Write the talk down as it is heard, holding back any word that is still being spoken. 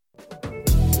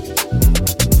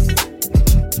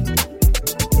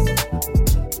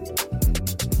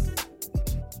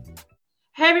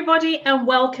everybody, and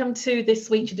welcome to this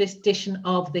week's edition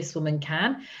of This Woman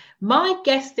Can. My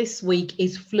guest this week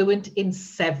is fluent in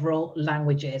several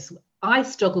languages. I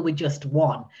struggle with just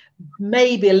one,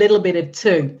 maybe a little bit of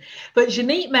two. But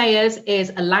Janique Meyers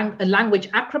is a language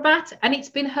acrobat, and it's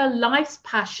been her life's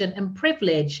passion and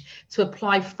privilege to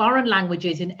apply foreign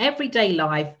languages in everyday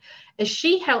life as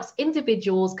she helps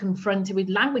individuals confronted with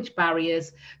language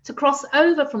barriers to cross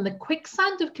over from the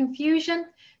quicksand of confusion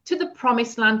to the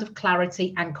promised land of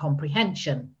clarity and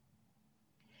comprehension.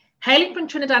 Hailing from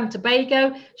Trinidad and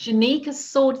Tobago, Janique has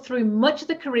soared through much of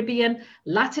the Caribbean,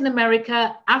 Latin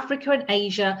America, Africa and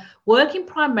Asia, working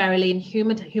primarily in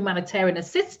humanitarian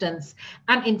assistance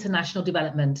and international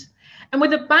development. And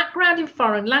with a background in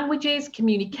foreign languages,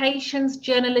 communications,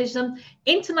 journalism,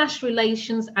 international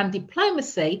relations and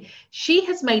diplomacy, she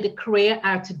has made a career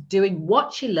out of doing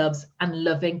what she loves and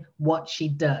loving what she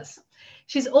does.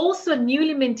 She's also a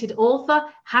newly minted author,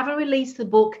 having released the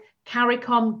book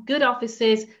CARICOM, Good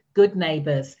Offices, Good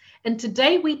Neighbours. And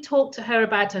today we talk to her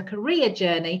about her career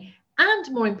journey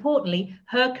and, more importantly,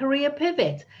 her career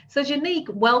pivot. So Janique,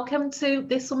 welcome to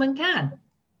This Woman Can.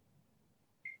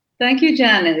 Thank you,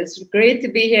 Janet. It's great to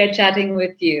be here chatting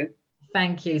with you.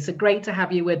 Thank you. So great to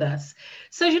have you with us.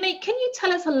 So Janique, can you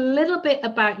tell us a little bit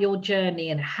about your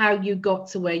journey and how you got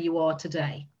to where you are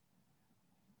today?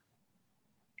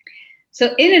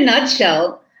 So in a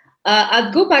nutshell,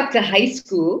 I'd go back to high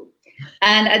school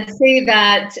and I'd say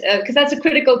that, because that's a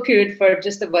critical period for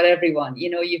just about everyone. You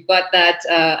know, you've got that,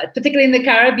 particularly in the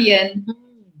Caribbean,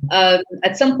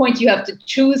 at some point you have to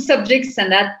choose subjects, and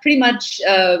that pretty much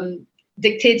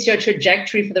dictates your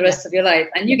trajectory for the rest of your life.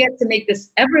 And you get to make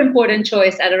this ever important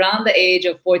choice at around the age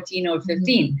of 14 or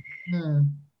 15.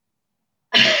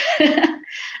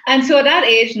 And so at that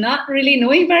age, not really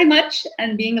knowing very much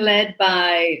and being led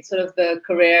by sort of the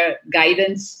career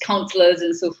guidance counselors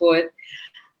and so forth,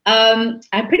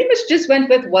 I pretty much just went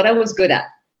with what I was good at.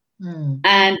 And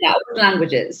that was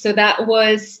languages. So that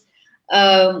was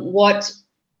what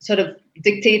sort of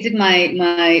dictated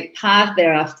my path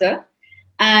thereafter.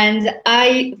 And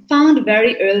I found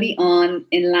very early on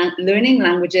in learning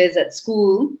languages at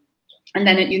school and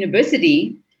then at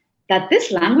university that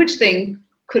this language thing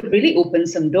could really open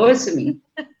some doors for me.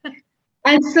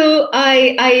 And so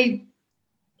I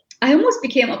almost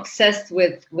became obsessed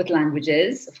with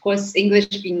languages. Of course, English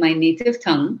being my native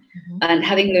tongue, and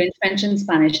having learned French and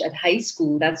Spanish at high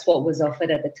school, that's what was offered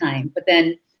at the time. But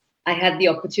then I had the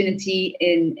opportunity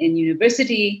in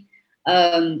university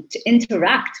to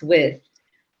interact with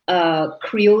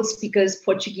Creole speakers,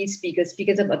 Portuguese speakers,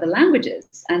 speakers of other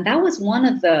languages. And that was one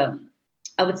of the,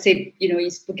 I would say, you know, you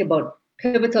spoke about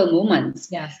pivotal moments.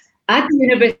 Yes. At the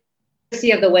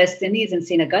University of the West Indies in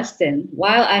St. Augustine,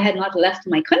 while I had not left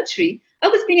my country, I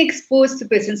was being exposed to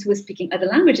persons who were speaking other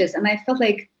languages. And I felt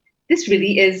like this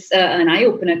really is an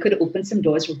eye-opener, could open some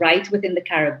doors right within the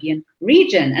Caribbean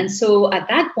region. And so at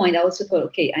that point, I also thought,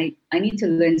 okay, I need to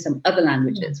learn some other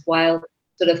languages while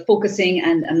sort of focusing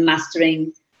and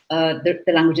mastering the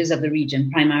languages of the region,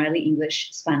 primarily English,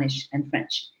 Spanish, and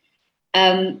French.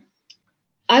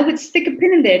 I would stick a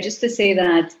pin in there just to say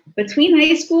that between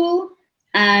high school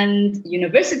and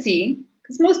university,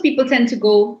 because most people tend to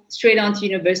go straight on to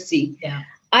university,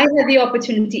 I had the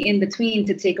opportunity in between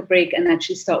to take a break and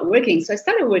actually start working. So I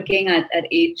started working at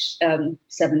age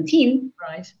 17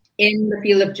 in the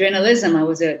field of journalism. I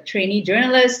was a trainee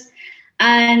journalist.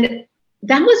 And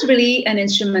that was really an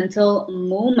instrumental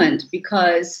moment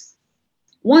because,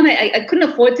 one, I couldn't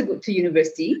afford to go to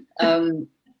university.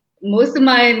 Most of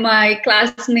my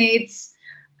classmates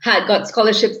had got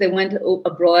scholarships. They went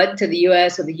abroad to the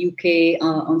US or the UK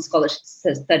on scholarships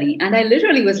to study. And I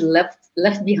literally was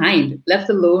left behind, left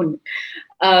alone,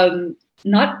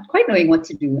 not quite knowing what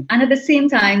to do. And at the same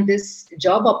time, this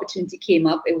job opportunity came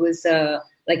up. It was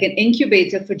like an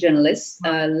incubator for journalists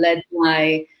led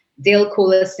by Dale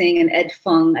Colasing and Ed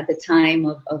Fung at the time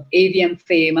of AVM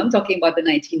fame. I'm talking about the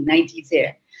 1990s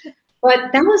here.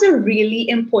 But that was a really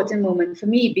important moment for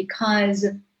me because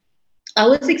I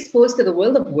was exposed to the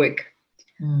world of work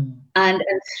and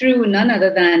through none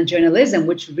other than journalism,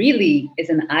 which really is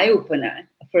an eye-opener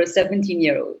for a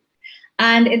 17-year-old.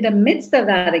 And in the midst of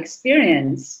that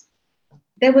experience,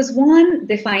 there was one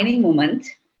defining moment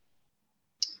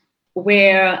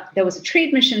where there was a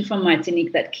trade mission from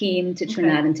Martinique that came to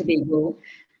Trinidad and Tobago.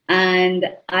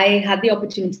 And I had the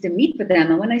opportunity to meet with them.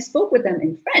 And when I spoke with them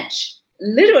in French,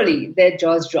 literally their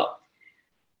jaws dropped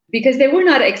because they were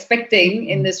not expecting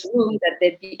in this room that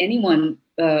there'd be anyone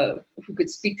who could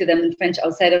speak to them in French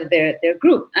outside of their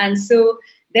group. And so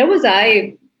there was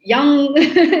I, young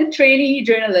trainee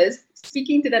journalist,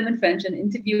 speaking to them in French and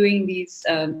interviewing these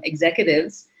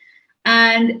executives.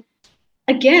 And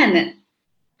again,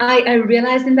 I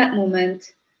realized in that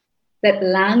moment that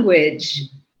language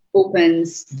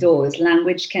opens doors.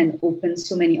 Language can open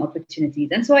so many opportunities.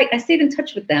 And so I stayed in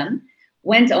touch with them,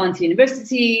 went on to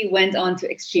university, went on to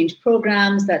exchange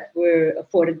programs that were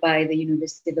afforded by the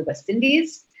University of the West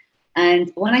Indies.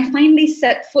 And when I finally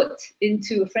set foot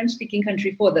into a French-speaking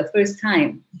country for the first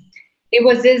time, it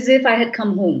was as if I had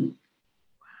come home.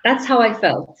 That's how I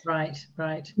felt. Right.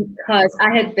 Because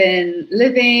I had been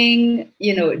living,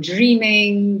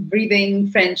 dreaming,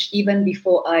 breathing French even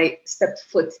before I stepped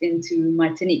foot into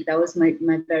Martinique. That was my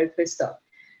very first stop.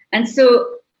 And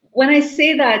so when I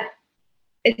say that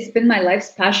it's been my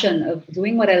life's passion of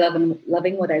doing what I love and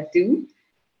loving what I do,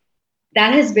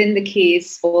 that has been the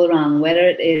case all around, whether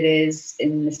it is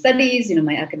in the studies,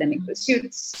 my academic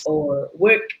pursuits, or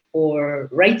work, or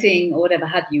writing, or whatever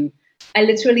have you. I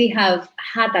literally have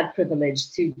had that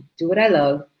privilege to do what I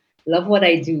love what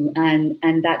I do, and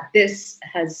that this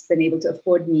has been able to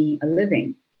afford me a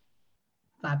living.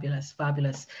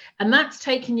 Fabulous. And that's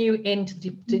taken you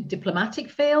into diplomatic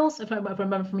fields, if I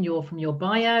remember from your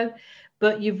bio.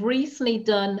 But you've recently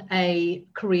done a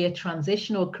career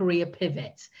transition or career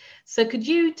pivot. So could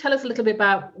you tell us a little bit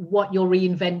about what your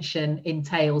reinvention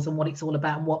entails and what it's all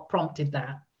about and what prompted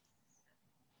that?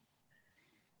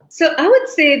 So I would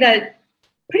say that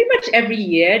pretty much every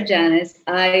year, Janice,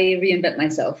 I reinvent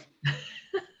myself.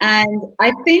 And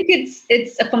I think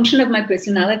it's a function of my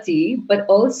personality, but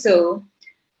also,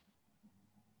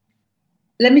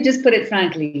 let me just put it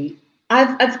frankly,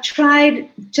 I've tried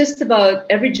just about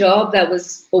every job that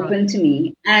was open to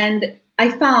me. And I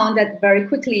found that very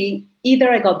quickly,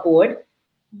 either I got bored,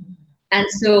 and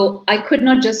so I could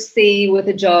not just stay with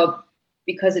a job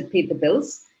because it paid the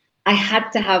bills. I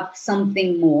had to have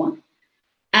something more.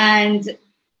 And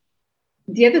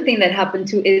the other thing that happened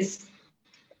too is,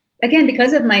 again,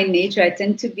 because of my nature, I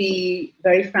tend to be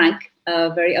very frank,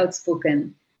 very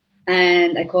outspoken,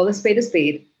 and I call a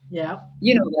spade. Yeah.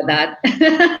 You know about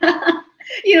that.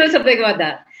 You know something about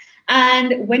that.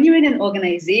 And when you're in an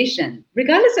organization,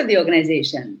 regardless of the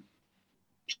organization,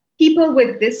 people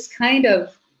with this kind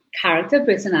of character,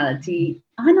 personality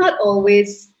are not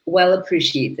always well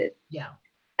appreciated. Yeah.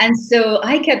 And so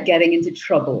I kept getting into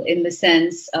trouble in the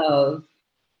sense of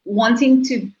wanting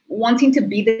to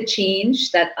be the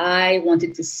change that I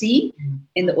wanted to see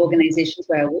in the organizations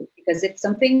where I worked. Because if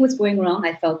something was going wrong,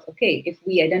 I felt, okay, if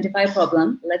we identify a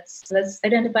problem, let's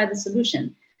identify the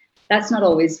solution. That's not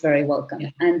always very welcome.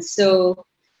 Yeah. And so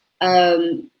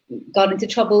got into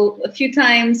trouble a few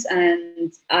times,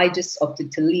 and I just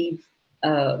opted to leave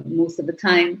most of the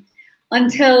time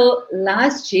until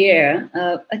last year,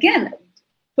 again,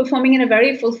 performing in a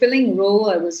very fulfilling role.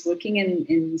 I was working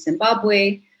in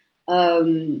Zimbabwe,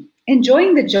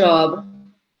 enjoying the job,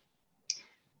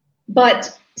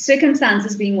 but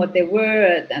circumstances being what they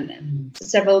were, and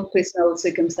several personal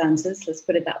circumstances, let's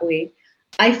put it that way,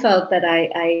 I felt that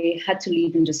I had to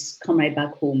leave and just come right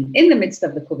back home in the midst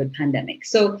of the COVID pandemic.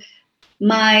 So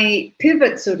my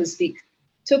pivot, so to speak,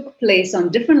 took place on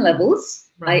different levels.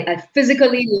 Right. I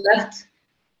physically left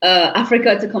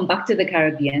Africa to come back to the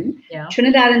Caribbean. Yeah.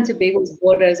 Trinidad and Tobago's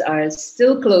borders are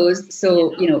still closed.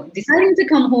 So, deciding to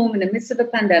come home in the midst of a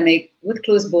pandemic with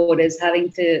closed borders,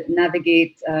 having to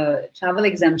navigate travel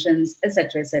exemptions,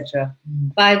 etc.,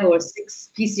 5 or 6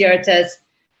 PCR tests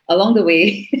along the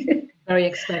way. Very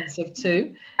expensive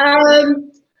too.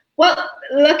 Well,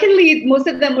 luckily, most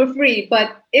of them were free,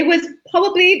 but it was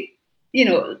probably,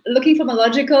 looking from a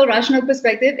logical, rational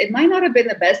perspective, it might not have been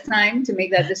the best time to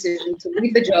make that decision to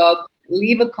leave the job,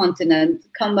 leave a continent,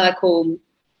 come back home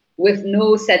with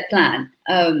no set plan.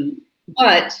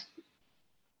 But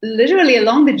literally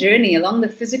along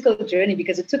the physical journey,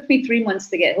 because it took me 3 months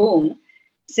to get home,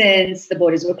 since the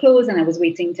borders were closed and I was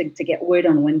waiting to get word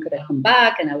on when could I come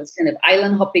back. And I was kind of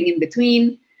island hopping in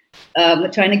between,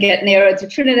 trying to get nearer to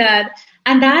Trinidad.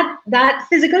 And that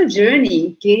physical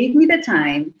journey gave me the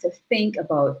time to think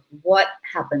about what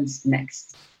happens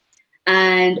next.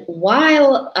 And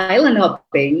while island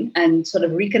hopping and sort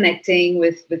of reconnecting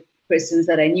with persons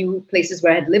that I knew, places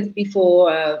where I had lived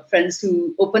before, friends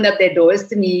who opened up their doors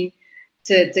to me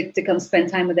to come spend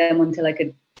time with them until I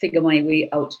could figure my way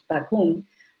out back home,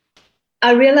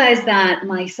 I realized that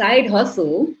my side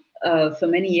hustle for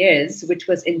many years, which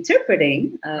was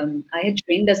interpreting, I had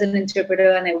trained as an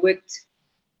interpreter and I worked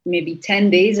maybe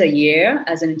 10 days a year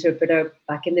as an interpreter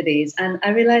back in the days. And I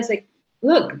realized,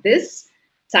 look, this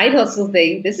side hustle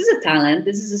thing, this is a talent,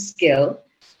 this is a skill.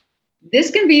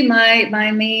 this can be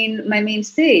my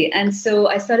mainstay. And so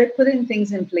I started putting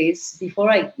things in place before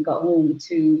I got home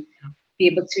to be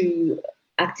able to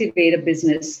activate a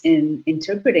business in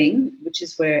interpreting, which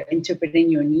is where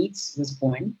Interpreting Your Needs was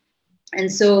born.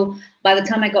 And so by the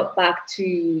time I got back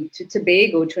to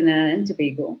Tobago, Trinidad and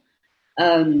Tobago,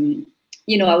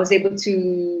 I was able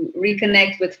to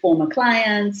reconnect with former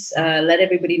clients, let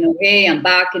everybody know, hey, I'm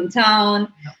back in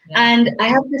town. Yeah. And I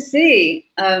have to say,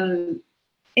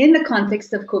 in the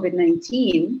context of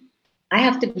COVID-19, I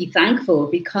have to be thankful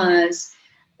because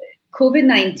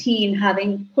COVID-19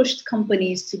 having pushed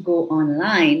companies to go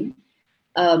online,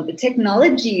 the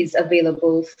technologies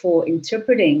available for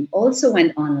interpreting also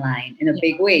went online in a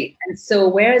big way. And so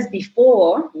whereas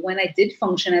before, when I did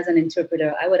function as an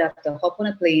interpreter, I would have to hop on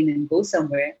a plane and go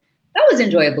somewhere. That was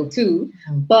enjoyable too.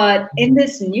 But in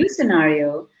this new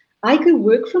scenario, I could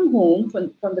work from home,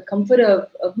 from the comfort of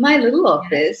my little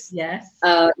office,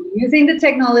 using the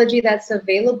technology that's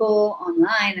available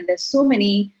online. And there's so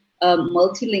many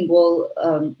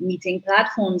multilingual meeting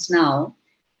platforms now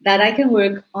that I can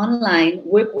work online,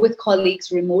 work with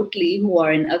colleagues remotely who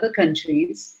are in other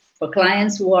countries, for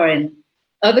clients who are in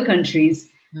other countries,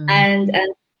 and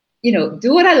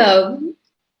do what I love,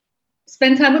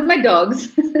 spend time with my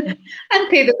dogs, and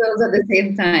pay the bills at the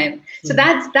same time. So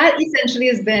that essentially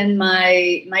has been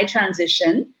my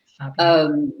transition,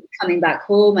 coming back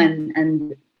home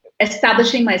and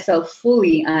establishing myself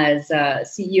fully as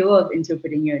CEO of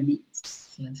Interpreting Your Needs.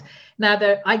 Now,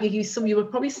 you were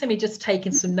probably seeing me just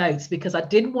taking some notes because I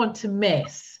didn't want to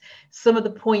miss some of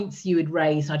the points you had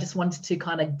raised. I just wanted to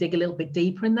kind of dig a little bit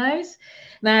deeper in those.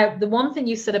 Now, the one thing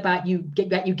you said about you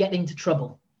getting into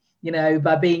trouble,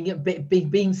 by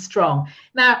being strong.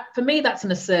 Now, for me, that's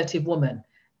an assertive woman,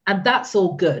 and that's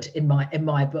all good in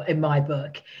my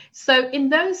book. So in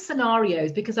those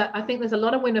scenarios, because I think there's a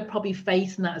lot of women probably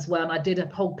facing that as well. And I did a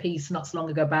whole piece not so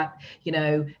long ago about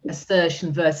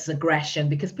assertion versus aggression,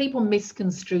 because people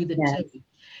misconstrue the two.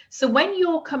 So when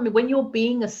you're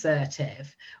being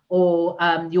assertive, or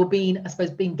you're being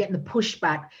getting the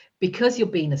pushback because you're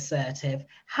being assertive,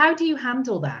 how do you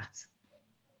handle that?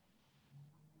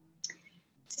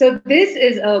 So this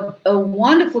is a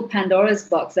wonderful Pandora's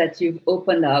box that you've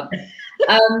opened up.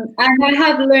 And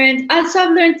I've learned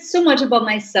so much about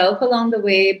myself along the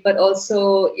way, but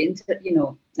also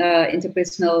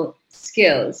interpersonal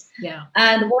skills. Yeah.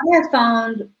 And what I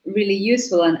found really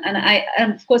useful,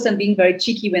 and of course I'm being very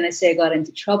cheeky when I say I got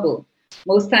into trouble.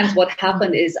 Most times what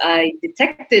happened is I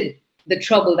detected the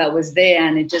trouble that was there,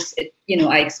 and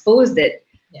I exposed it.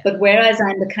 Yeah. But whereas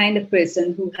I'm the kind of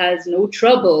person who has no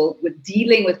trouble with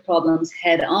dealing with problems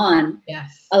head on,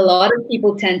 a lot of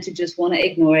people tend to just want to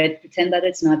ignore it, pretend that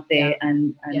it's not there,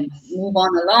 and move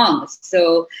on along.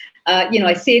 So,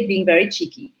 I say it being very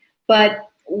cheeky. But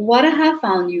what I have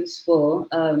found useful,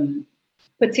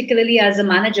 particularly as a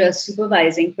manager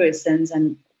supervising persons,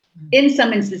 and in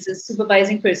some instances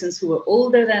supervising persons who were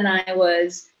older than I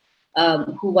was,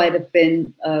 who might have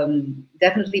been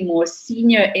definitely more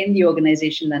senior in the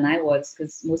organization than I was,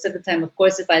 because most of the time, of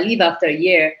course, if I leave after a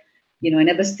year, I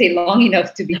never stay long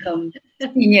enough to become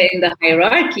senior in the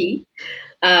hierarchy.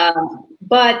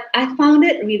 But I found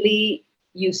it really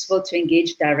useful to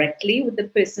engage directly with the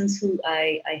persons who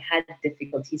I had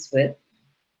difficulties with.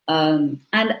 And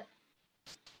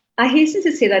I hasten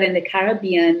to say that in the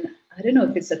Caribbean, I don't know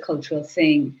if it's a cultural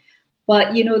thing,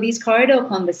 but these corridor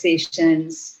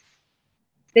conversations,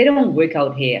 they don't work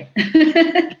out here.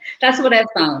 That's what I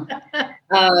found.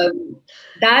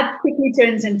 That quickly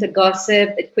turns into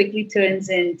gossip. It quickly turns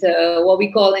into what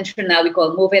we call in Trinidad, we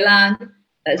call mauvais langue.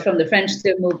 That's from the French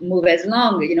to mauvaise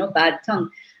langue, bad tongue.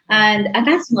 And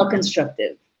that's not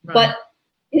constructive. Right. But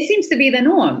it seems to be the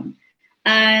norm.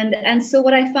 And so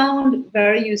what I found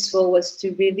very useful was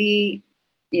to really,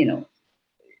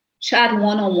 chat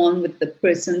one-on-one with the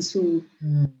persons who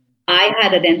I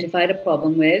had identified a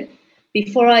problem with,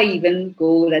 before I even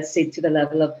go, let's say, to the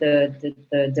level of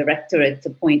the directorate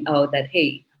to point out that,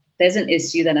 hey, there's an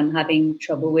issue that I'm having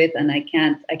trouble with, and I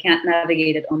can't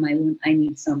navigate it on my own. I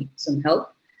need some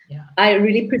help. Yeah. I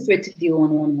really prefer to deal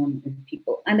one-on-one with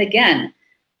people. And again,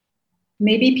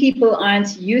 maybe people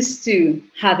aren't used to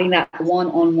having that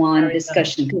one-on-one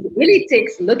discussion, because it really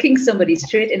takes looking somebody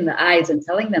straight in the eyes and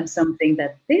telling them something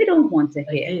that they don't want to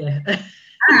hear. Yeah.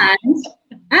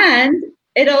 and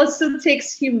it also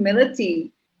takes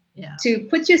humility to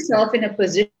put yourself in a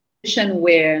position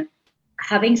where,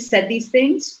 having said these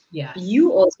things,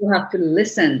 you also have to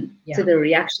listen to the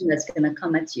reaction that's going to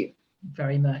come at you.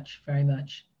 Very much, very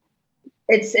much.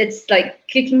 It's like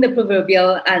kicking the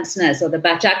proverbial ant's nest or the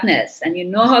bachak nest, and you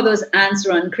know how those ants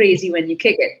run crazy when you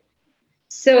kick it.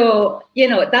 So,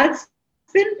 that's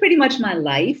been pretty much my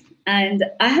life. And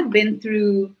I have been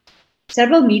through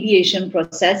several mediation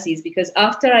processes, because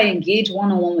after I engage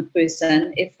one-on-one with a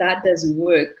person, if that doesn't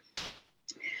work,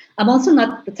 I'm also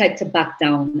not the type to back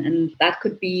down. And that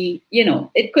could be,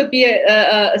 it could be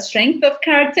a strength of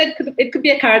character. It could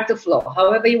be a character flaw,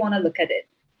 however you want to look at it.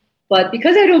 But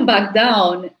because I don't back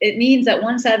down, it means that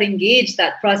once I've engaged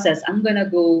that process, I'm going to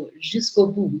go jusqu'au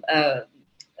bout,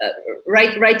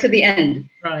 right to the end.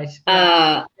 Right.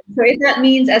 So if that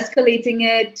means escalating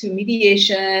it to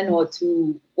mediation or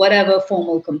to whatever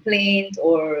formal complaint,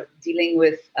 or dealing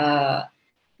with,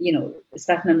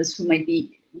 staff members who might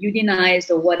be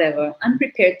unionized or whatever, I'm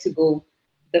prepared to go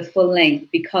the full length,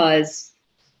 because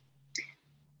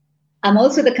I'm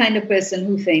also the kind of person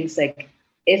who thinks, like,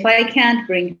 if I can't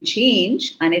bring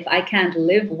change and if I can't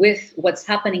live with what's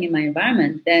happening in my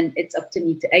environment, then it's up to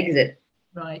me to exit.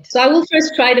 Right. So I will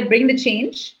first try to bring the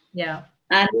change. Yeah.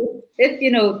 And if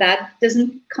that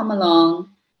doesn't come along,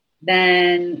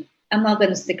 then I'm not going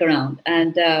to stick around,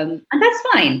 and that's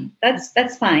fine.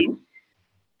 That's fine.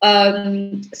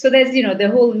 So there's the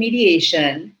whole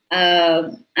mediation,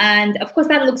 and of course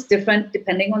that looks different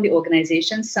depending on the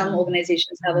organization. Some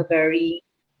organizations have a very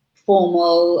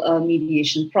formal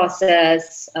mediation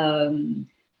process.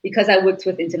 Because I worked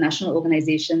with international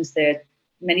organizations, there are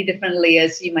many different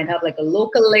layers. You might have like a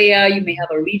local layer, you may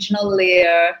have a regional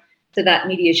layer to that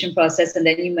mediation process, and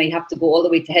then you may have to go all the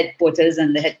way to headquarters,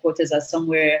 and the headquarters are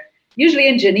somewhere, usually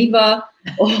in Geneva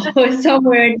or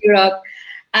somewhere in Europe.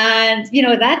 And,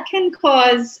 that can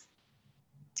cause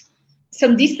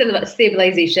some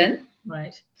destabilization.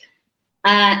 Right.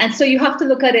 And so you have to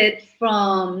look at it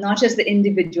from not just the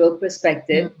individual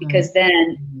perspective, because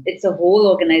then it's a whole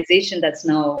organization that's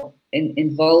now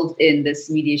involved in this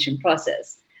mediation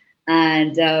process.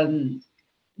 And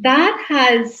that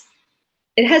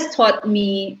has taught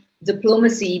me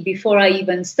diplomacy before I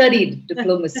even studied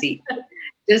diplomacy.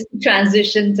 Just to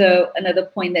transition to another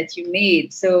point that you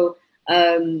made. So,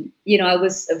 I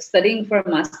was studying for a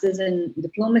master's in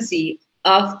diplomacy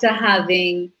after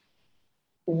having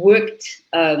worked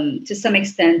to some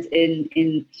extent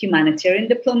in humanitarian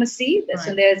diplomacy. Right.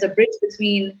 So there's a bridge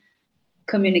between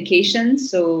communications,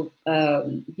 so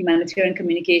humanitarian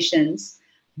communications,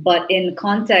 but in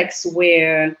contexts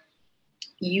where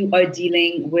you are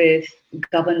dealing with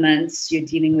governments, you're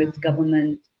dealing with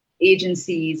government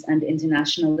agencies and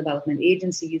international development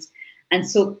agencies. And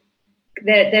so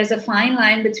there's a fine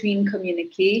line between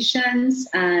communications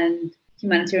and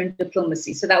humanitarian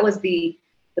diplomacy. So that was the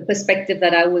perspective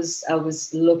that I was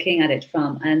looking at it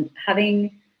from. And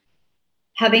having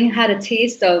had a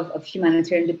taste of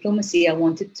humanitarian diplomacy, I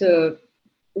wanted to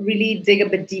really dig a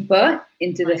bit deper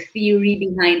into the theory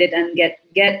behind it and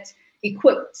get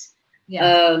equipped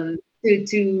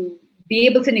to be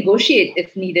able to negotiate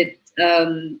if needed.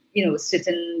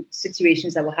 Certain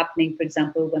situations that were happening. For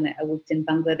example, when I worked in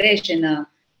Bangladesh, and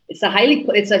it's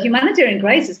a humanitarian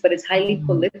crisis, but it's highly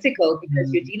political,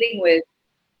 because you're dealing with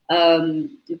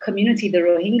the community, the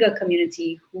Rohingya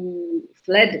community, who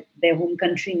fled their home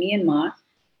country, Myanmar,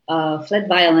 fled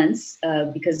violence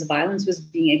because the violence was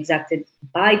being exacted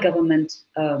by government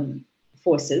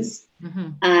forces,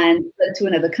 and to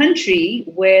another country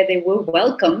where they were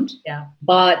welcomed,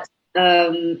 but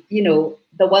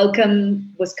the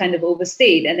welcome was kind of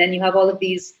overstayed. And then you have all of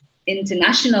these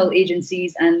international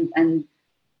agencies and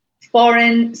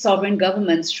foreign sovereign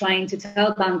governments trying to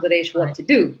tell Bangladesh what to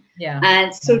do. Yeah.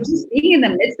 And so just being in the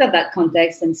midst of that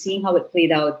context and seeing how it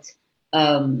played out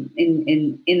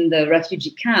in the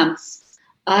refugee camps,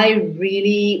 I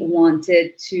really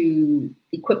wanted to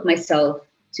equip myself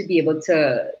to be able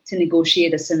to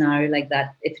negotiate a scenario like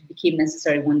that if it became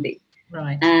necessary one day.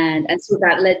 Right. And so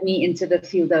that led me into the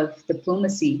field of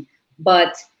diplomacy.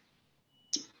 But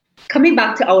coming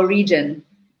back to our region,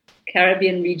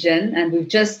 Caribbean region, and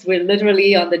we're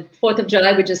literally on the 4th of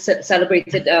July, we just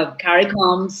celebrated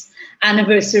CARICOM's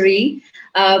anniversary.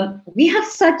 We have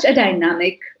such a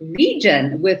dynamic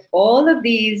region with all of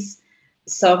these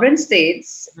sovereign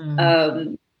states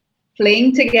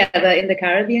playing together in the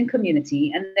Caribbean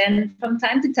community. And then from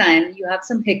time to time, you have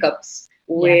some hiccups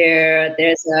where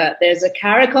there's a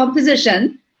CARICOM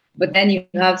position, but then you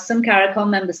have some CARICOM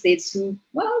member states who,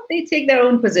 they take their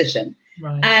own position.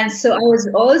 Right. And so I was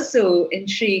also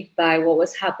intrigued by what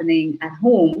was happening at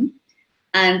home.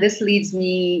 And this leads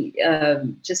me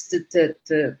just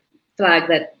to flag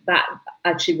that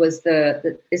actually is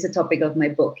the topic of my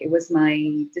book. It was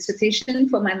my dissertation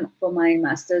for my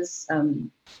master's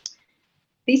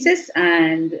thesis,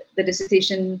 and the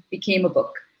dissertation became a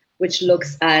book, which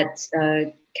looks at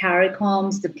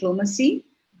CARICOM's diplomacy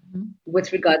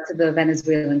with regard to the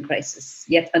Venezuelan crisis,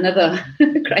 yet another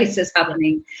crisis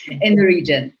happening in the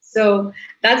region. So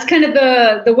that's kind of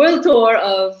the world tour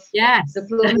of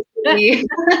diplomacy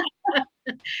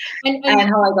and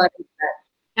how I got into that.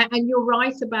 And you're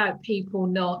right about people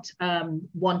not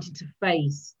wanting to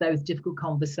face those difficult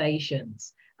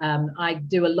conversations. I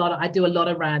do a lot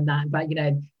around that, about, you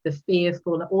know, the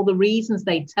fearful, all the reasons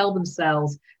they tell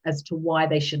themselves as to why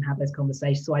they shouldn't have those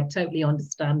conversations. So I totally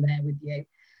understand there with you.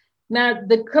 Now,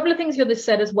 the couple of things you just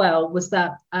said as well was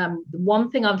that the one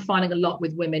thing I'm finding a lot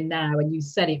with women now, and you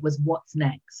said it, was what's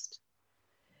next.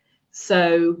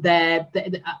 So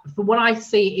for what I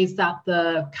see is that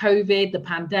the COVID, the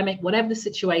pandemic, whatever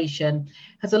the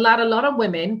has allowed a lot of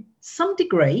women, some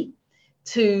degree,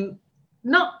 to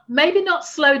maybe not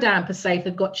slow down per se if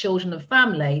they've got children and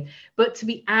family, but to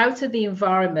be out of the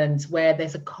environment where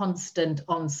there's a constant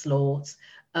onslaught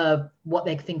of what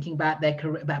they're thinking about their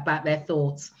career, about their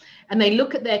thoughts. And they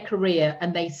look at their career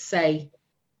and they say,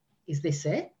 is this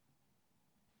it?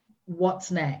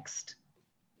 What's next?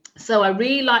 So I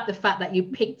really like the fact that you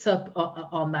picked up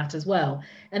on that as well.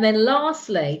 And then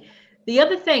lastly, the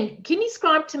other thing, can you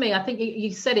describe to me, I think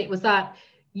you said it, was that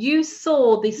you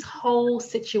saw this whole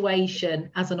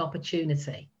situation as an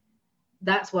opportunity.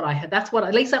 That's what I heard.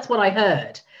 At least that's what I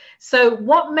heard. So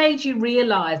what made you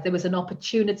realize there was an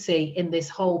opportunity in this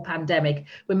whole pandemic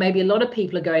when maybe a lot of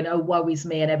people are going, oh, woe is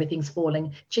me, and everything's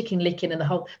falling, chicken licking, and the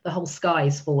whole sky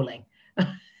is falling?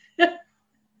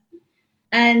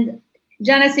 And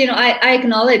Janice, you know,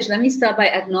 let me start by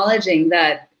acknowledging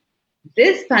that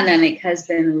this pandemic has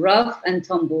been rough and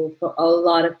tumble for a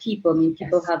lot of people. I mean,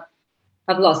 people have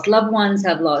lost loved ones,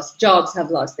 have lost jobs,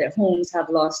 have lost their homes, have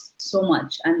lost so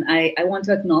much. And I want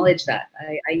to acknowledge that.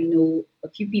 I know a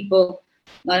few people,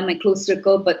 not in my close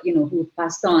circle, but, you know, who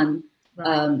passed on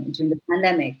during the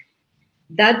pandemic.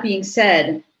 That being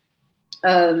said,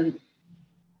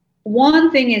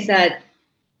 one thing is that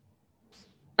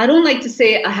I don't like to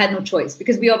say I had no choice,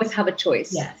 because we always have a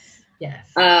choice.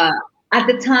 Yes. At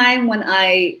the time when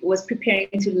I was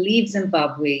preparing to leave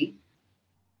Zimbabwe,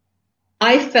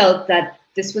 I felt that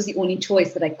this was the only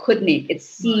choice that I could make. It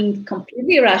seemed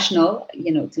completely irrational,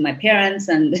 you know, to my parents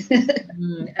and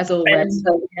as always.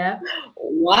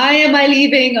 Why am I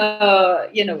leaving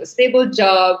a stable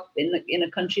job in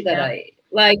a country that I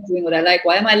like, doing what I like?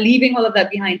 Why am I leaving all of that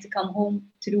behind to come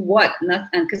home to do what?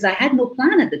 Nothing, because I had no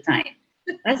plan at the time.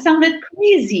 That sounded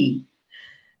crazy,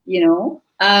 you know.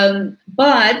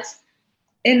 But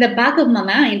in the back of my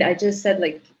mind, I just said,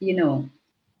 like, you know,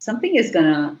 something is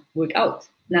gonna work out.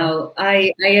 Now,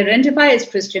 I identify as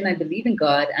Christian. I believe in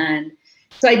God, and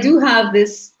so I do have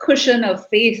this cushion of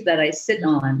faith that I sit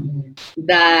on.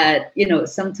 That, you know,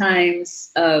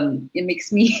 sometimes it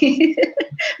makes me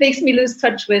lose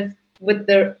touch with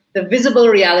the visible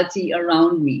reality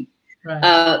around me.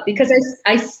 Right. Because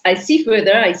I see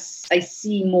further, I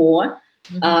see more,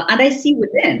 and I see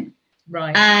within.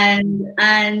 Right.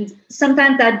 And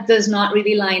sometimes that does not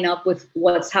really line up with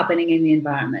what's happening in the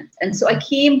environment. And so I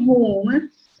came home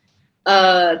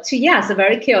it's a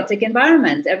very chaotic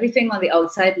environment. Everything on the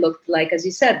outside looked like, as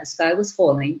you said, the sky was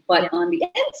falling. But on the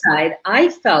inside, I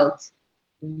felt,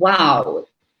 wow,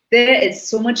 there is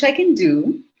so much I can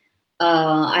do.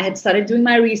 I had started doing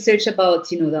my research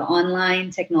about, you know, the online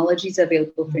technologies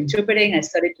available for interpreting. I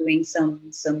started doing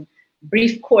some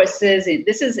brief courses.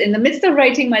 This is in the midst of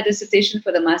writing my dissertation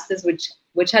for the master's,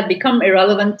 which had become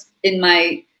irrelevant in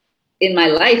my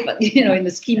life, you know, in the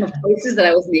scheme of choices that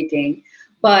I was making.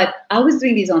 But I was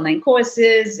doing these online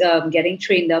courses, getting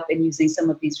trained up in using some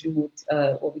of these remote,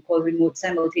 what we call remote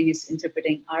simultaneous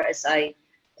interpreting, RSI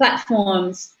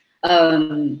platforms.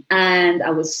 And I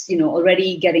was, you know,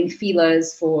 already getting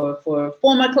feelers for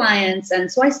former clients.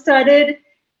 And so I started,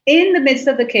 in the midst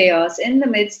of the chaos, in the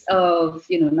midst of,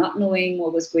 you know, not knowing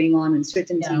what was going on,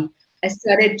 uncertainty, I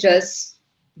started just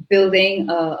building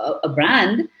a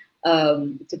brand,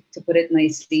 to put it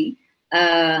nicely.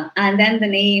 And then the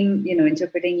name, you know,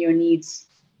 Interpreting Your Needs,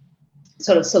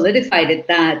 sort of solidified it,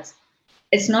 that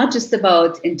it's not just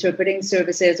about interpreting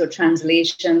services or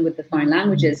translation with the foreign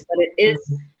languages, but it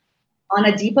is on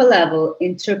a deeper level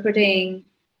interpreting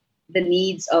the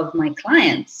needs of my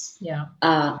clients,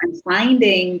 and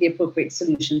finding the appropriate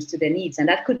solutions to their needs. And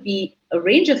that could be a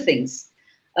range of things.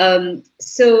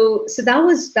 So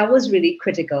that was really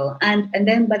critical. And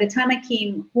then by the time I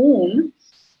came home,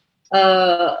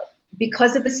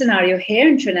 because of the scenario here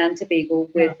in Trinidad and Tobago,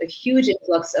 with a huge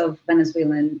influx of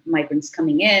Venezuelan migrants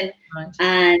coming in,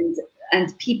 and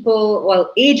people,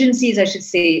 well, agencies, I should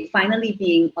say, finally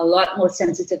being a lot more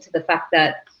sensitive to the fact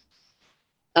that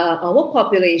our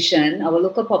population, our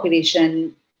local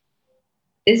population,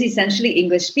 is essentially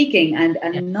English speaking, and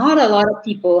not a lot of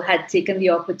people had taken the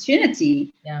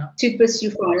opportunity to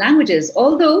pursue foreign languages,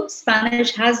 although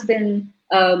Spanish has been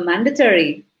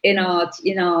mandatory in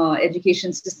our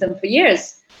education system for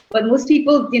years. But most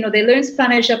people, they learn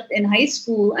Spanish up in high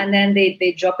school and then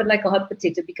they drop it like a hot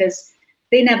potato because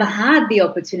they never had the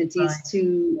opportunities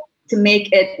to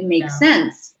make it make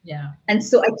sense. Yeah. And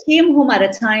so I came home at a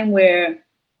time where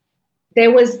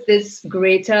there was this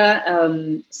greater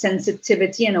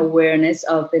sensitivity and awareness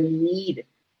of the need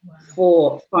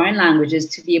for foreign languages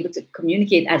to be able to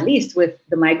communicate, at least with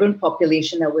the migrant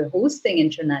population that we're hosting in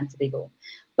Trinidad and Tobago.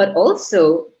 But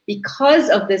also because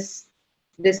of this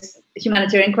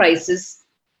humanitarian crisis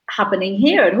happening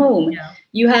here at home,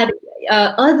 you had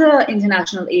other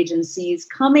international agencies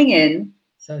coming in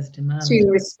to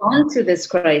respond to this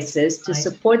crisis, to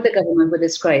support the government with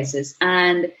this crisis.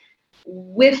 And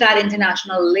with that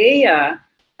international layer,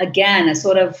 again, a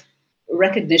sort of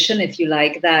recognition, if you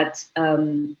like, that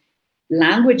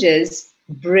languages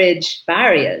bridge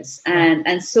barriers.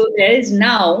 And so there is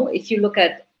now, if you look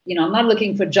at, I'm not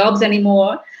looking for jobs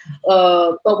anymore,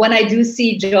 but when I do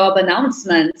see job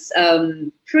announcements,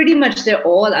 pretty much they're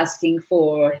all asking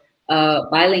for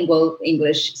bilingual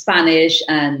English, Spanish,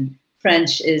 and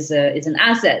French is an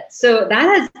asset. So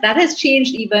that has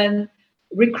changed even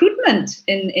recruitment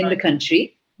in the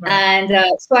country. And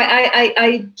so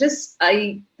I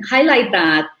highlight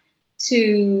that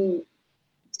to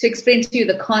explain to you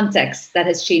the context that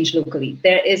has changed locally.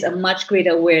 There is a much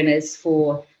greater awareness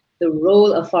for the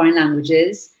role of foreign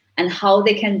languages and how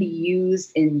they can be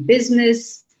used in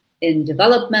business, in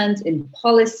development, in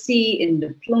policy, in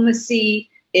diplomacy,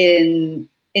 in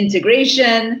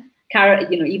integration,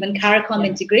 even CARICOM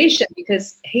integration,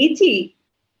 because Haiti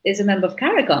is a member of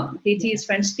CARICOM. Haiti is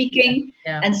French speaking.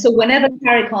 And so whenever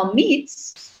CARICOM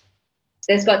meets,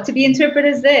 there's got to be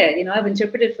interpreters there. I've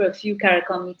interpreted for a few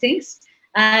CARICOM meetings.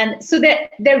 And so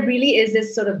there really is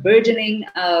this sort of burgeoning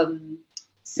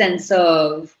sense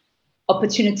of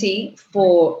opportunity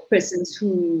for persons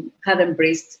who have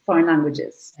embraced foreign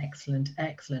languages.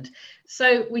 Excellent.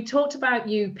 So we talked about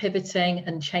you pivoting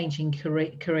and changing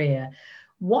career.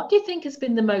 What do you think has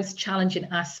been the most challenging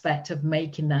aspect of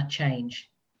making that change?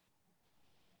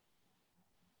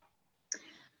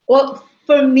 Well,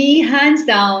 for me, hands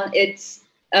down, it's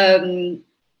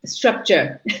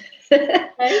structure.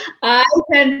 I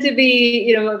tend to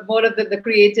be, more of the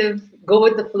creative, go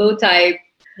with the flow type.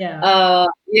 Not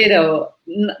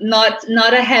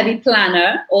a heavy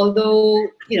planner, although,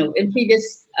 in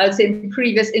previous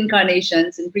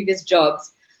incarnations, in previous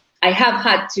jobs, I have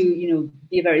had to,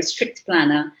 be a very strict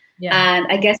planner. And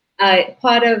I guess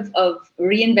part of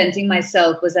reinventing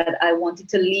myself was that I wanted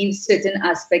to leave certain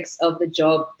aspects of the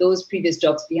job, those previous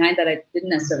jobs behind that I didn't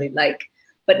necessarily like.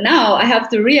 But now I have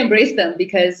to re-embrace them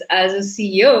because as a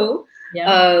CEO,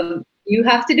 you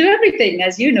have to do everything,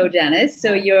 as you know, Janice.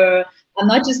 So I'm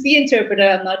not just the interpreter,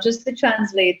 I'm not just the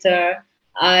translator.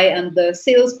 I am the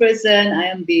salesperson. I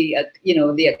am the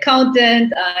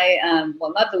accountant. I am,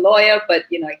 well, not the lawyer, but,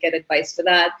 I get advice for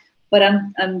that. But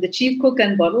I'm the chief cook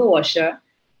and bottle washer,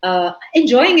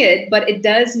 enjoying it. But it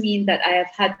does mean that I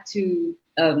have had to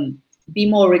be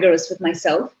more rigorous with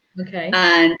myself.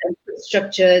 And put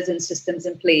structures and systems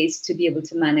in place to be able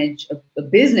to manage a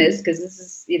business, because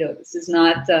this is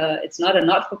not it's not a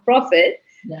not-for-profit.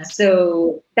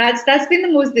 So that's been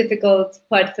the most difficult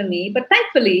part for me. But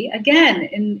thankfully, again,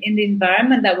 in the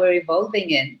environment that we're evolving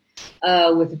in,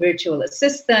 with virtual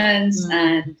assistants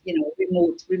and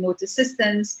remote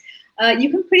assistants, you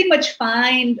can pretty much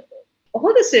find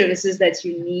all the services that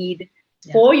you need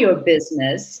for your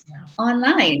business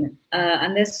online.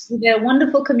 And there are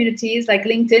wonderful communities like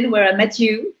LinkedIn, where I met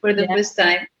you for the first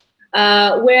time,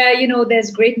 where,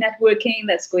 there's great networking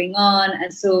that's going on.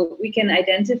 And so we can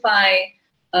identify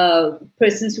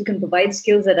persons who can provide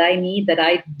skills that I need, that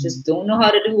I just don't know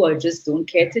how to do or just don't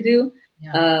care to do.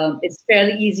 It's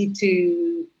fairly easy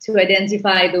to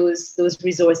identify those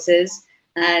resources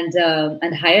and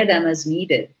hire them as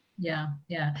needed.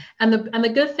 And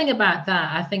the good thing about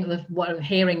that, I think, what I'm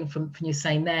hearing from you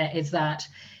saying there is that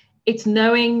it's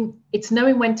knowing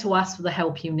when to ask for the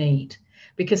help you need.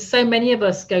 Because so many of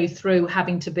us go through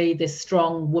having to be this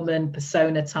strong woman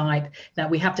persona type, that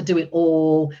we have to do it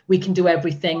all, we can do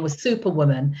everything, we're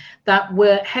superwoman, that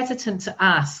we're hesitant to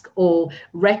ask or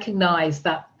recognize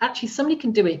that actually somebody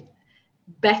can do it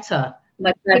better.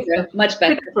 Much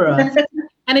better for us.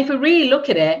 And if we really look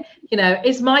at it,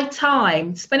 is my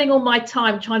time, spending all my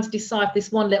time trying to decide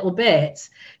this one little bit,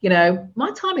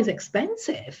 my time is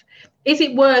expensive. Is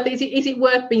it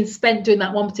worth being spent doing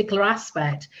that one particular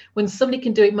aspect when somebody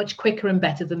can do it much quicker and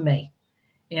better than me?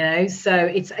 You know, so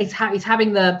it's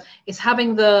having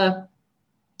the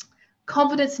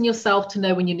confidence in yourself to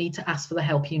know when you need to ask for the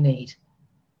help you need.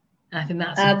 And I think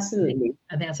that's absolutely.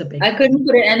 I think that's a big. I couldn't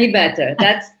put it any better.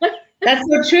 That's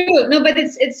so true. No, but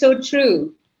it's so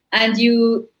true. And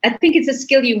I think it's a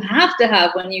skill you have to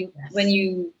have when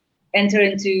you enter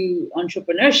into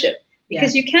entrepreneurship,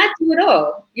 because you can't do it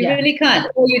all. You really can't.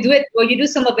 Or you do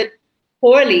some of it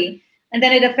poorly, and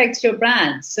then it affects your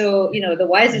brand. So, the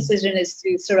wise decision is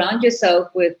to surround yourself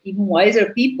with even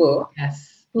wiser people.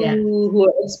 Who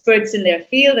are experts in their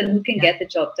field and who can get the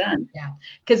job done.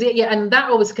 Because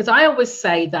I always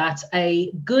say that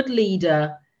a good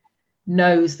leader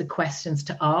knows the questions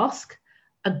to ask.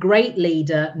 A great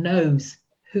leader knows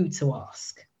who to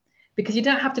ask, because you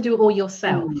don't have to do it all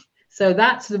yourself. So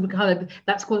that's been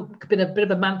a bit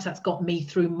of a mantra that's got me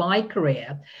through my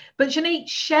career. But Janique,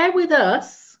 share with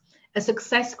us a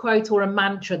success quote or a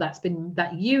mantra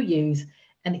that you use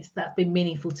and that's been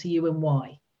meaningful to you, and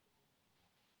why.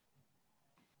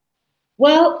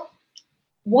 Well,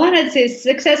 one, I'd say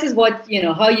success is what,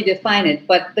 how you define it.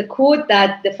 But the quote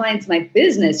that defines my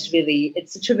business, really,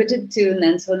 it's attributed to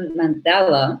Nelson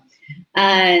Mandela.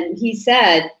 And he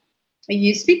said, if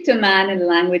you speak to a man in a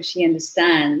language he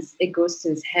understands, it goes to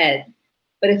his head.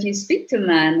 But if you speak to a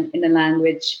man in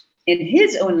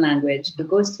his own language, it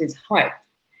goes to his heart.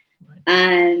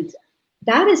 And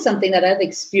that is something that I've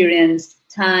experienced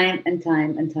time and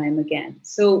time again.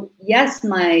 So yes,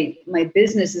 my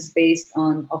business is based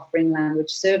on offering language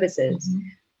services,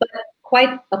 but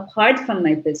quite apart from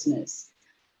my business,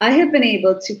 I have been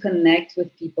able to connect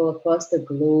with people across the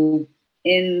globe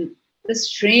in the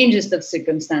strangest of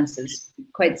circumstances,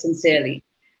 quite sincerely,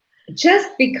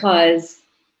 just because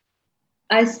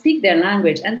I speak their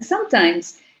language. And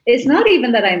sometimes it's not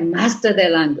even that I master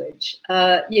their language.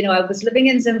 I was living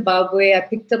in Zimbabwe. I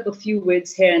picked up a few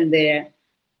words here and there.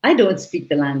 I don't speak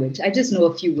the language. I just know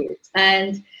a few words.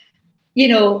 And,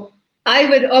 I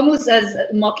would almost, as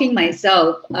mocking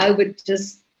myself, I would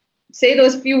just say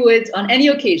those few words on any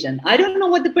occasion. I don't know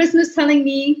what the person is telling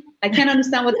me. I can't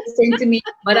understand what they're saying to me,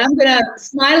 but I'm going to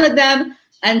smile at them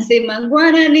and say,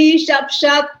 Mangwanani, shap,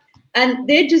 shap. And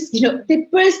they just, they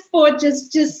burst forth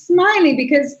just smiling,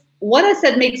 because what I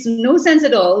said makes no sense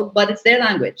at all, but it's their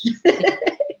language.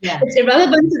 It's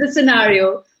irrelevant to the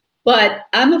scenario. But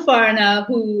I'm a foreigner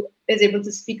who is able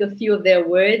to speak a few of their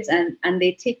words, and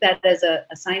they take that as a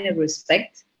sign of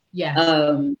respect.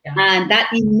 And that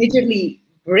immediately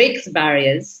breaks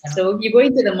barriers. So if you go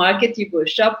into the market, you go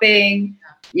shopping,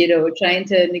 trying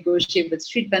to negotiate with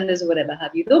street vendors or whatever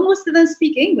have you. Though most of them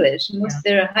speak English. In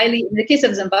the case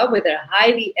of Zimbabwe, they're a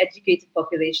highly educated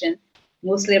population.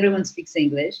 Mostly everyone speaks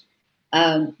English.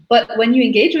 But when you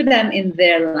engage with them in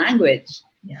their language,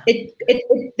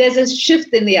 there's a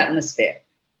shift in the atmosphere.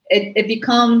 It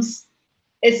becomes,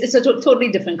 it's a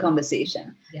totally different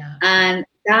conversation. And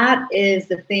that is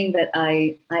the thing that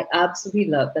I absolutely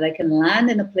love, that I can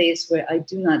land in a place where I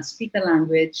do not speak the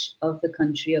language of the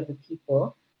country, of the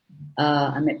people.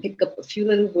 I might pick up a few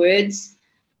little words,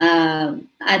 but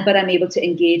I'm able to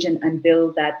engage and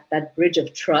build that bridge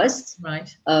of trust.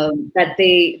 Right. That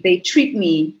they treat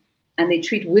me and they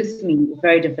treat with me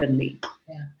very differently.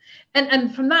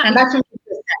 And from that, and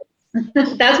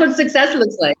that's what success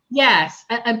looks like. Yes,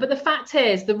 but the fact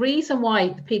is, the reason why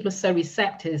people are so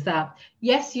receptive is that,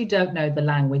 yes, you don't know the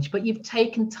language, but you've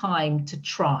taken time to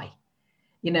try,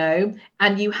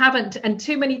 and you haven't. And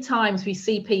too many times we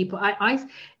see people.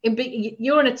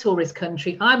 You're in a tourist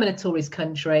country. I'm in a tourist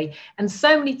country, and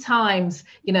so many times,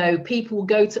 people will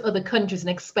go to other countries and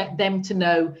expect them to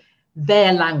know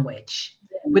their language,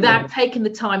 without taking the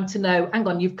time to know, hang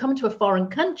on, you've come to a foreign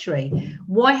country.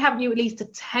 Why haven't you at least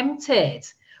attempted,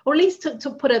 or at least to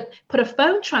put a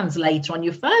phone translator on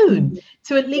your phone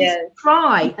to at least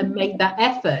try and make that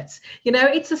effort?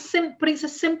 It's a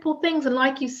simple things. And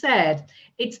like you said,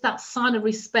 it's that sign of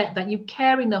respect that you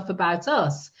care enough about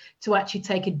us to actually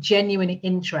take a genuine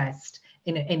interest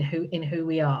in who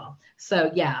we are.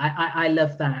 So I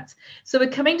love that. So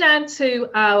we're coming down to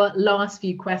our last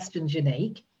few questions,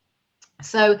 Janique.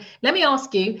 So let me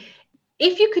ask you,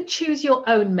 if you could choose your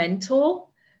own mentor,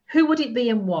 who would it be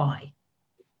and why?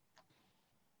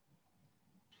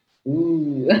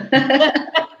 Ooh.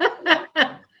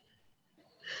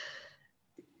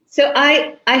 So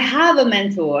I have a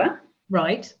mentor.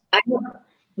 Right.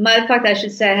 Matter of fact, I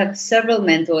should say I have several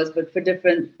mentors, but for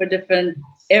different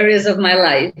areas of my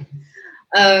life.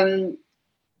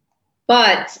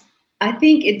 But I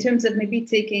think in terms of maybe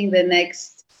taking the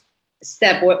next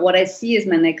step, what I see as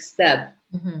my next step,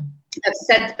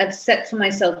 I've set for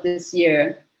myself this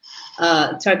year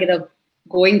a target of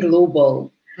going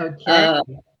global. Okay.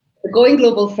 Going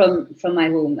global from my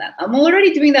home. I'm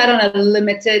already doing that on a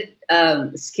limited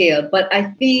scale, but I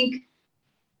think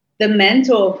the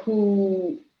mentor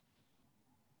who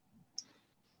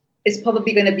is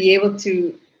probably going to be able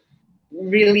to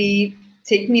really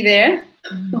take me there,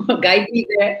 or guide me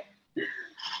there,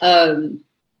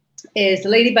 is a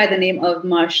lady by the name of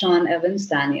Marshawn Evans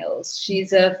Daniels.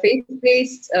 She's a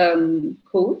faith-based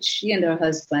coach, she and her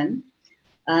husband.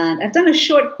 And I've done a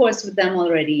short course with them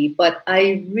already, but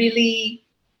I really,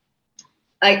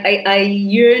 I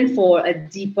yearn for a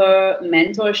deeper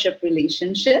mentorship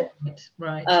relationship.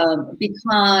 Right.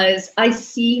 Because I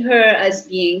see her as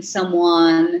being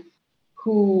someone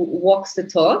who walks the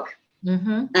talk.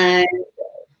 Mm-hmm. And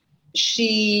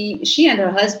she and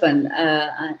her husband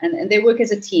and they work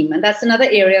as a team, and that's another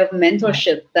area of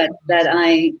mentorship that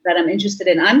I'm interested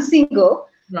in. I'm single,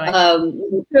 right.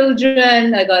 With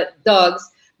children, I got dogs,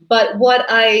 but what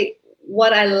I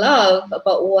love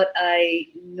about what I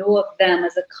know of them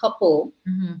as a couple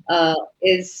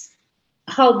is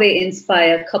how they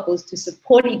inspire couples to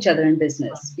support each other in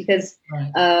business. Because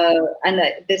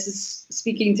this is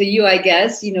speaking to you, I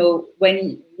guess,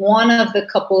 when one of the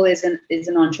couple is an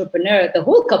entrepreneur, the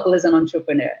whole couple is an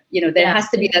entrepreneur. There has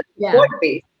to be that support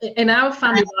base. In our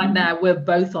family right now, we're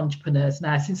both entrepreneurs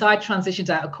now. Since I transitioned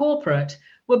out of corporate,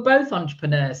 we're both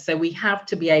entrepreneurs. So we have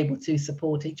to be able to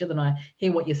support each other. And I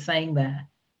hear what you're saying there.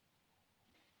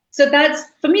 So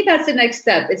for me, that's the next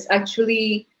step. It's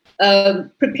actually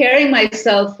preparing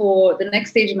myself for the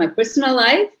next stage of my personal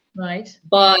life, right?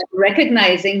 But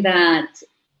recognizing that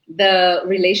the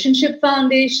relationship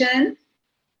foundation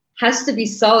has to be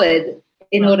solid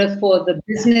in order for the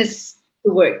business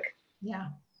to work. Yeah.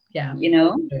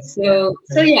 So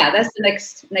that's the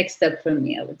next step for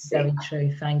me, I would say. Very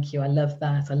true. Thank you. I love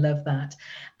that.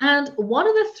 And what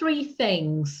are the 3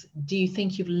 things do you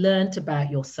think you've learned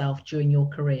about yourself during your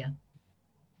career?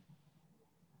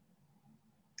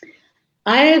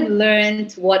 I have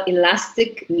learned what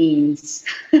elastic means.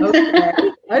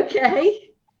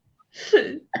 Okay.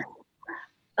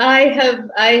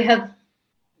 I have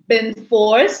been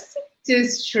forced to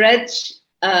stretch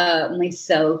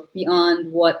myself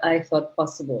beyond what I thought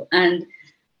possible. And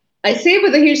I say it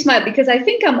with a huge smile because I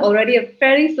think I'm already a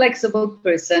very flexible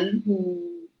person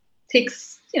who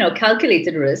takes,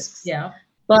 calculated risks. Yeah.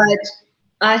 But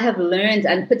I have learned,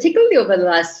 and particularly over the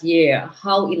last year,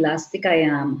 how elastic I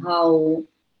am, how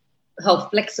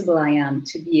flexible I am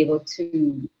to be able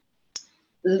to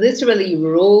literally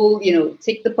roll,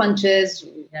 take the punches,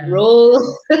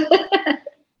 roll.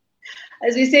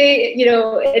 As we say,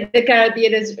 in the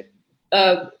Caribbean, is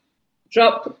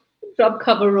drop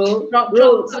cover roll. Drop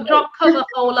cover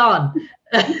hold on.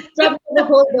 Drop cover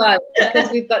hold on, because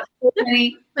we've got so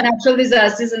many natural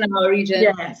disasters in our region.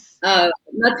 Yes.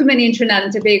 Not too many in Trinidad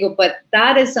and Tobago, but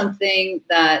that is something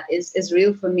that is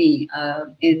real for me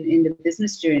in the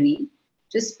business journey,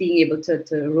 just being able to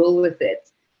roll with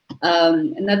it.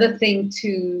 Another thing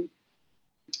to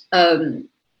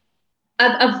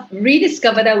I've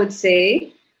rediscovered, I would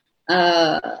say,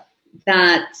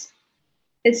 that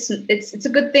it's a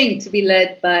good thing to be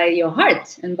led by your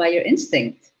heart and by your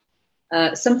instinct.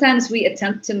 Sometimes we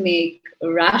attempt to make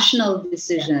rational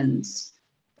decisions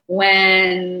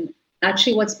when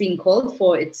actually what's being called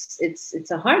for, it's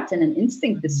a heart and an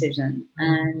instinct decision.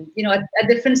 And, at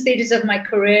different stages of my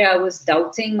career, I was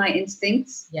doubting my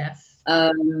instincts. Yes.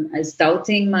 I was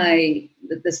doubting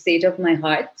the state of my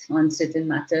heart on certain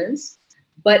matters.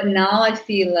 But now I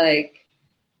feel like,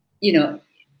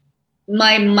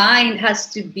 my mind has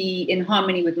to be in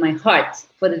harmony with my heart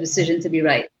for the decision to be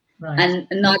right. And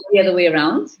not the other way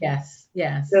around. Yes.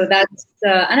 So that's,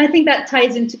 and I think that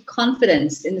ties into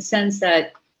confidence in the sense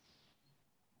that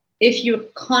if you're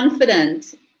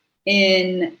confident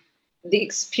in the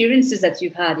experiences that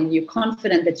you've had and you're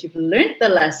confident that you've learned the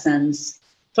lessons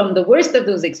from the worst of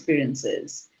those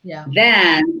experiences,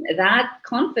 then that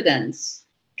confidence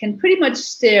can pretty much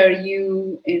steer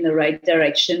you in the right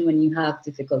direction when you have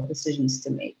difficult decisions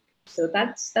to make. So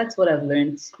that's what I've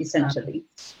learned, essentially.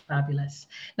 Fabulous.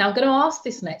 Now I'm going to ask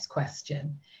this next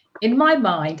question. In my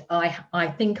mind,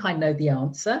 I think I know the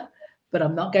answer, but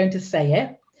I'm not going to say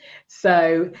it.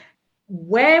 So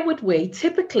where would we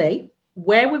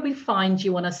find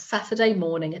you on a Saturday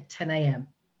morning at 10 a.m.?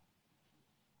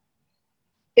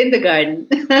 In the garden.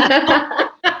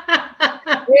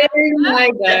 In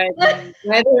my garden.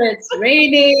 Whether it's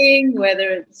raining, whether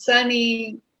it's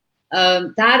sunny,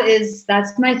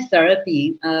 that's my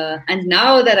therapy. And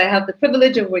now that I have the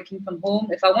privilege of working from home,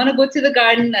 if I want to go to the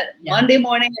garden at Monday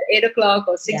morning at 8 o'clock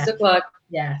or 6 o'clock,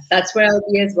 that's where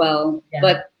I'll be as well.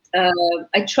 But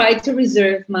I try to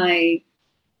reserve my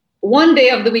one day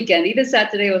of the weekend, either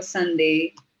Saturday or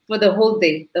Sunday, for the whole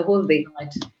day.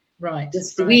 Right.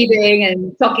 Just weeding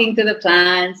and talking to the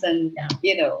plants and,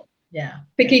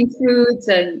 picking fruits,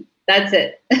 and that's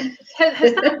it.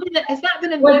 Has that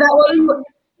been a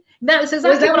No, it's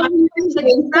exactly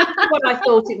what I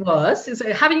thought it was.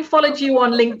 So having followed you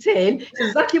on LinkedIn, it's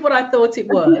exactly what I thought it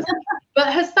was.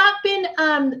 But has that been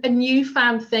a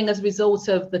newfound thing as a result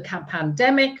of the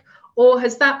pandemic, or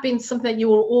has that been something you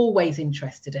were always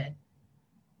interested in?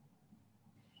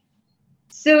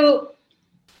 So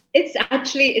it's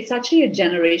actually a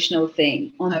generational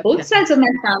thing. On both sides of my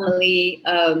family,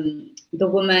 the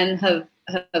women have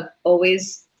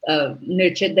always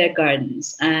nurtured their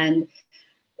gardens. And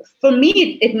for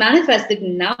me, it manifested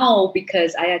now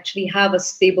because I actually have a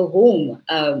stable home.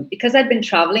 Because I've been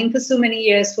traveling for so many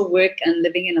years for work and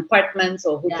living in apartments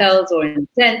or hotels or in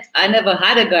tents, I never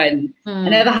had a garden. I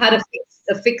never had a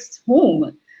fixed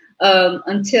home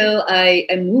until I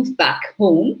moved back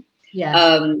home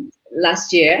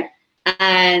last year.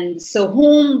 And so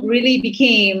home really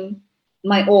became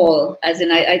my all, as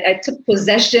in I took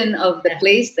possession of the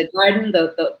place, the garden,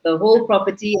 the whole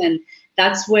property, and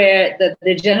that's where the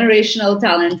generational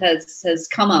talent has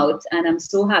come out, and I'm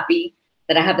so happy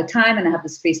that I have the time and I have the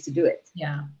space to do it.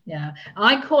 Yeah.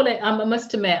 I call it, I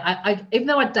must admit, I even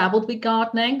though I dabbled with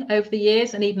gardening over the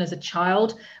years, and even as a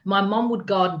child, my mom would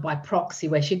garden by proxy,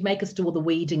 where she'd make us do all the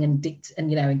weeding and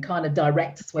kind of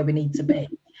direct us where we need to be.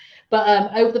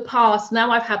 But over the past,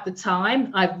 now I've had the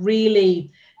time,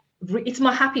 it's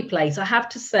my happy place. I have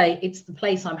to say, it's the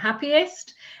place I'm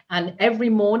happiest. And every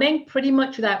morning, pretty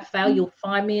much without fail, you'll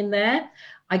find me in there.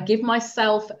 I give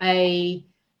myself a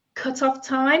cut-off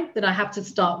time that I have to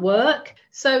start work.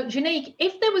 So, Janique,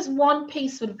 if there was one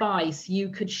piece of advice you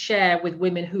could share with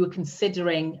women who are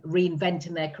considering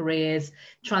reinventing their careers,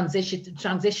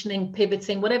 transitioning,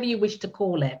 pivoting, whatever you wish to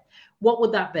call it, what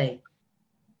would that be?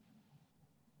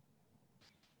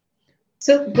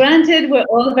 So granted, we're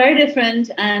all very different,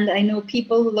 and I know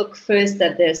people look first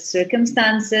at their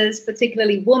circumstances,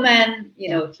 particularly women.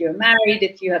 If you're married,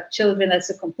 if you have children,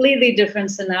 that's a completely different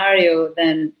scenario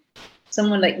than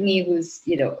someone like me who's,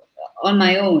 on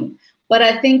my own. But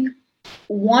I think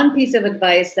one piece of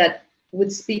advice that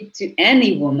would speak to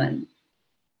any woman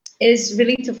is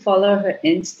really to follow her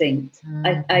instinct.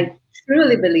 I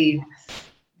truly believe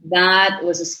that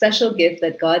was a special gift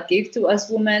that God gave to us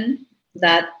women,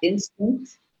 that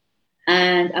instinct,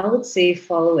 and I would say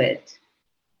follow it.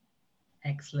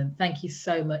 Excellent. Thank you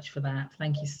so much for that.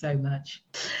 Thank you so much.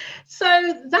 So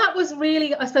that was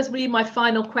really, I suppose, really my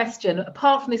final question.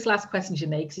 Apart from this last question,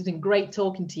 Janique, because it's been great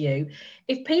talking to you.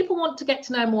 If people want to get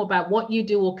to know more about what you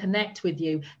do or connect with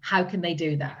you, how can they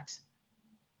do that?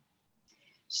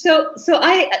 So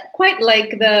I quite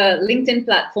like the LinkedIn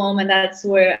platform, and that's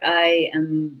where I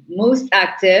am most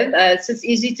active. So it's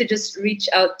easy to just reach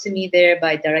out to me there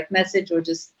by direct message or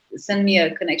just send me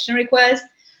a connection request.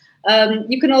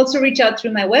 You can also reach out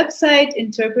through my website,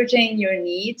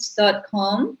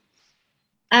 interpretingyourneeds.com.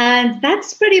 And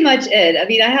that's pretty much it. I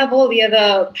mean, I have all the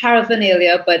other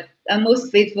paraphernalia, but I'm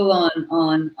most faithful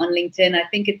on LinkedIn. I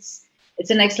think it's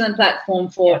an excellent platform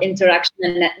for interaction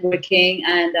and networking.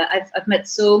 And I've met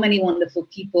so many wonderful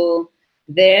people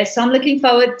there. So I'm looking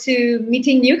forward to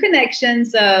meeting new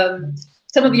connections.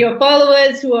 Some of your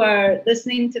followers who are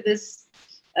listening to this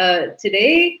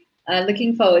today,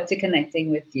 looking forward to connecting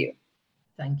with you.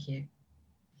 Thank you.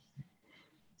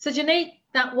 So Janique,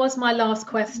 that was my last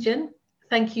question.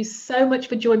 Thank you so much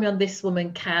for joining me on This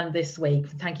Woman Can this week.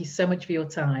 Thank you so much for your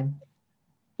time.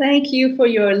 Thank you for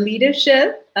your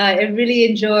leadership. I really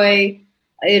enjoy,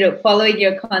 following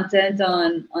your content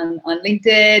on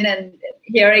LinkedIn and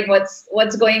hearing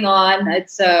what's going on.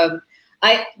 It's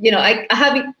I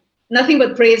have nothing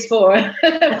but praise for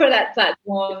that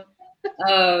platform.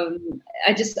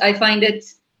 I find it,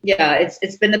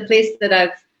 it's been the place that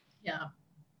I've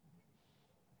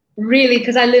really,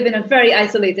 because I live in a very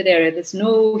isolated area. There's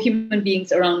no human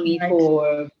beings around me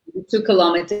for 2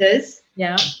 kilometers.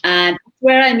 Yeah. And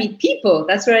where I meet people,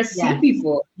 that's where I see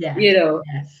people. Yeah.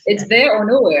 It's there or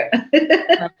nowhere.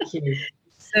 Thank you.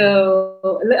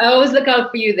 So I always look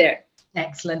out for you there.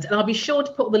 Excellent. And I'll be sure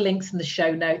to put all the links in the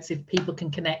show notes if people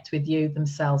can connect with you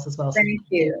themselves as well. Thank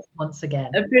you. Once again.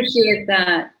 Appreciate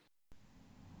that.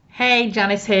 Hey,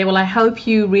 Janice here. Well, I hope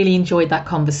you really enjoyed that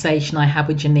conversation I had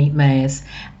with Janique Mayers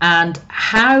and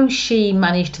how she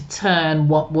managed to turn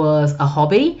what was a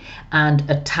hobby and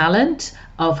a talent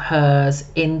of hers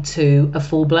into a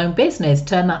full-blown business,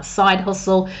 turn that side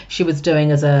hustle she was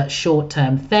doing as a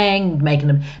short-term thing, making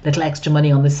a little extra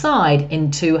money on the side,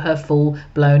 into her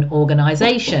full-blown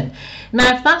organization.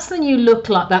 Now, if that's something you look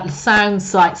like, that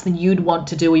sounds like something you'd want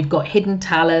to do, you've got hidden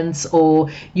talents, or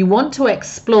you want to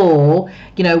explore,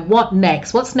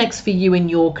 what's next for you in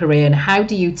your career, and how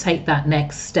do you take that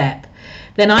next step,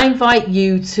 then I invite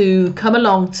you to come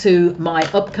along to my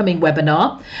upcoming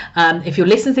webinar. If you're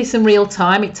listening to this in real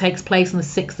time, it takes place on the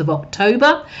 6th of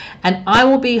October, and I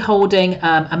will be holding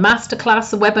a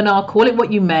masterclass, a webinar, call it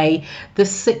what you may, the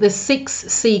 6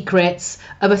 secrets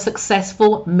of a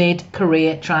successful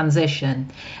mid-career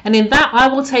transition. And in that, I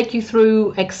will take you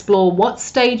through, explore what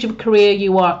stage of career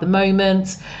you are at the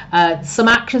moment, some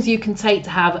actions you can take to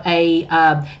have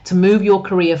to move your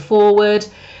career forward,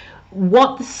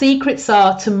 what the secrets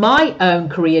are to my own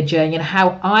career journey, and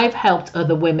how I've helped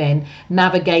other women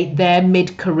navigate their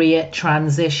mid-career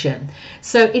transition.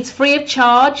 So it's free of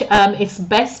charge. It's the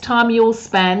best time you'll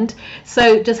spend.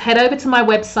 So just head over to my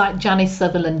website,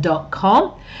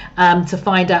 janicesutherland.com, to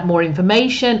find out more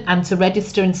information and to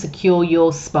register and secure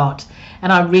your spot.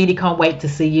 And I really can't wait to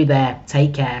see you there.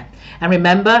 Take care. And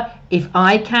remember, if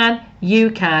I can,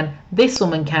 you can, this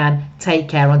woman can. Take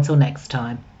care until next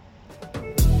time.